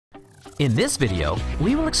In this video,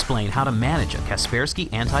 we will explain how to manage a Kaspersky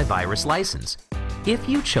Antivirus license. If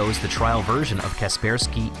you chose the trial version of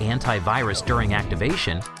Kaspersky Antivirus during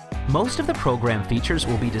activation, most of the program features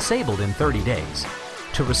will be disabled in 30 days.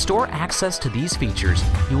 To restore access to these features,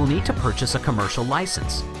 you will need to purchase a commercial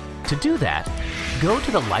license. To do that, go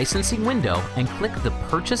to the licensing window and click the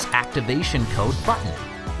Purchase Activation Code button.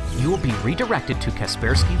 You will be redirected to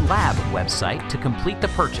Kaspersky Lab website to complete the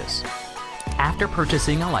purchase. After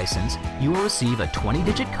purchasing a license, you will receive a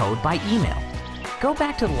 20-digit code by email. Go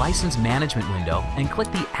back to the License Management window and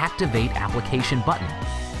click the Activate Application button.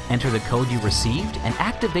 Enter the code you received and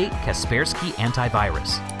activate Kaspersky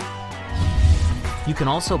Antivirus. You can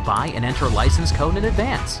also buy and enter a license code in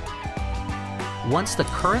advance. Once the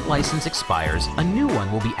current license expires, a new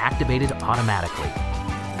one will be activated automatically.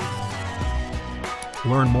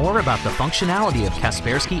 Learn more about the functionality of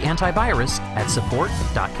Kaspersky Antivirus at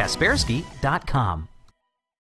support.kaspersky.com.